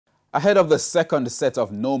Ahead of the second set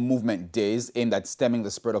of no-movement days aimed at stemming the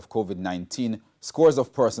spread of COVID-19, scores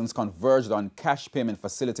of persons converged on cash payment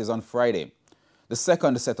facilities on Friday. The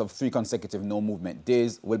second set of 3 consecutive no-movement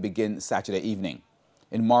days will begin Saturday evening.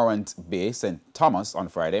 In Morant Bay, St. Thomas on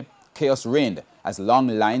Friday, chaos reigned as long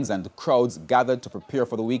lines and crowds gathered to prepare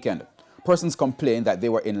for the weekend. Persons complained that they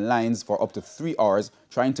were in lines for up to 3 hours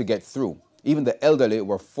trying to get through. Even the elderly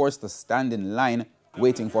were forced to stand in line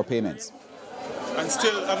waiting for payments. And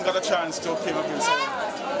still haven't got a chance to pay my bills.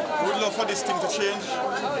 We would love for this thing to change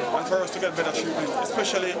and for us to get better treatment,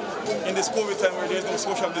 especially in this COVID time where there's no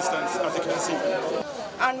social distance, as you can see.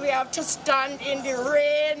 And we have to stand in the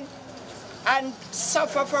rain and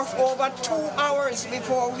suffer for over 2 hours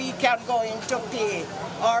before we can go in to pay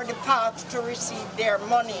or the path to receive their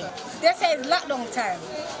money. They say it's lockdown time.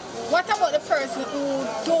 What about the person who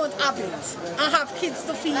don't have it and have kids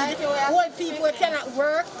to feed, old people who cannot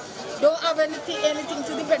work, don't have anything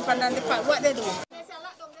to depend on the fact what they do?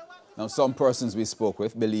 Now, some persons we spoke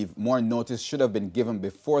with believe more notice should have been given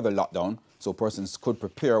before the lockdown so persons could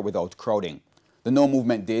prepare without crowding. The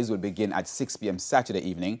no-movement days will begin at 6 p.m. Saturday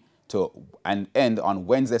evening and end on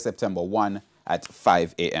Wednesday, September 1 at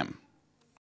 5 a.m.